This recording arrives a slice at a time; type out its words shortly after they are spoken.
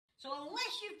So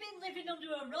unless you've been living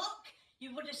under a rock,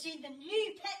 you would have seen the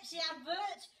new Pepsi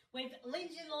advert with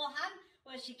Lindsay Lohan,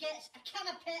 where she gets a can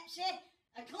of Pepsi,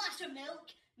 a glass of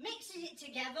milk, mixes it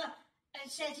together and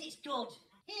says it's good.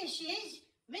 Here she is,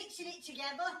 mixing it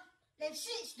together, then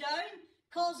sits down,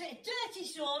 calls it a dirty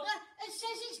soda and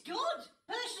says it's good.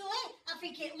 Personally, I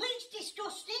think it looks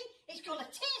disgusting, it's going to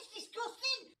taste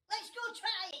disgusting. Let's go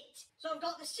try it. So I've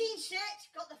got the scene set,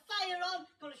 got the fire on,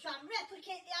 going to try and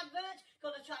replicate the advert,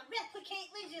 going to try and replicate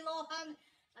Lindsay Lohan,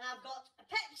 and I've got a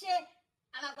Pepsi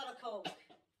and I've got a Coke.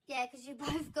 Yeah, because you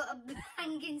both got a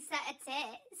banging set of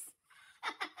tits.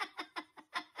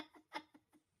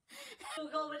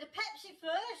 We'll go with the Pepsi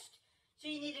first. So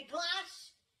you need a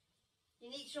glass, you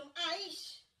need some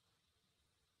ice.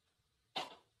 Oh,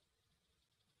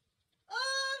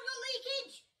 I've got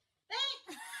leakage! Hey!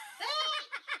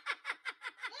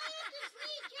 It's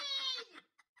leaking!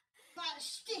 Like the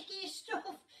stickiest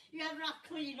stuff you ever have to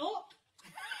clean up.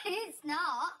 It's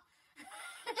not.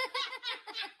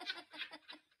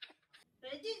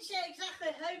 But it didn't say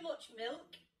exactly how much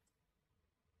milk.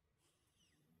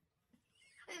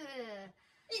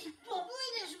 It's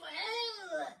bubbling as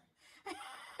well.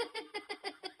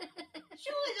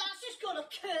 Surely that's just got a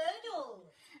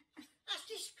curdle. That's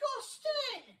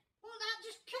disgusting. Won't that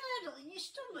just curdle in your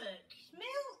stomach? It's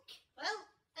milk. Well,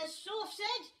 as Soph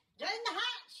said, down the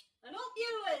hatch and up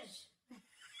yours.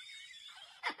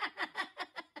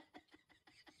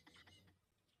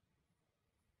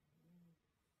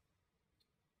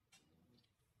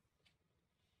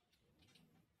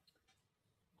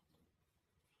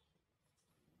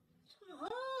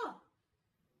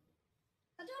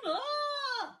 I don't know.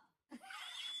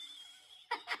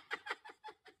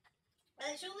 Well,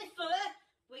 it's only fair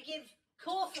we give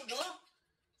Cork a go.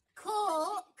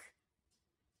 Cork?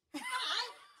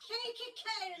 Aye, take a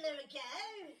caroler a go.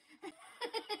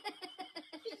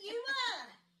 But you are.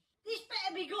 This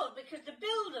better be good because the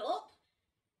build-up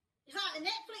is like the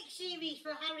Netflix series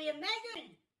for Harry and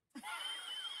Meghan.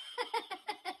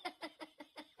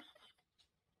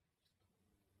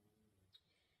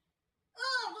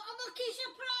 Oh, what a mucky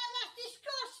surprise! That's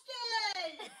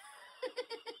disgusting!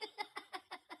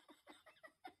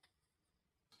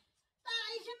 That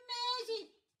is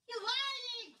amazing! You're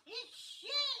lying! It's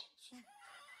shit!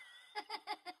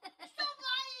 Stop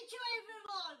lying to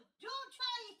everyone! Don't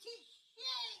try it, it's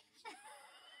shit!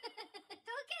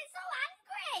 Don't get so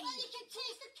angry! Well, you can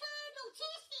taste the curdle!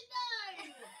 Taste it now!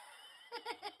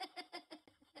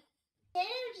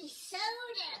 Dirty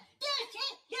soda! Dirty!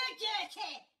 You're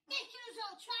dirty! Nicholas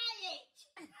will try it!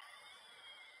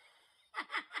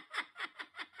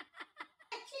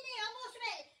 Actually, I must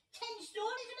admit, 10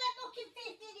 stories about fucking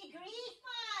 50 degrees,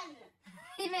 man!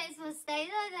 You may as well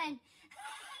stay there then.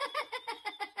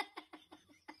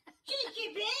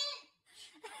 Cheeky bitch!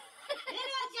 You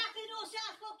don't exactly know how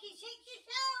to fucking shake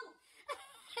yourself!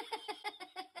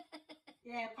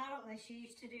 Yeah, apparently she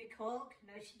used to do Coke,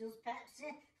 now she does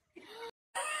Pepsi.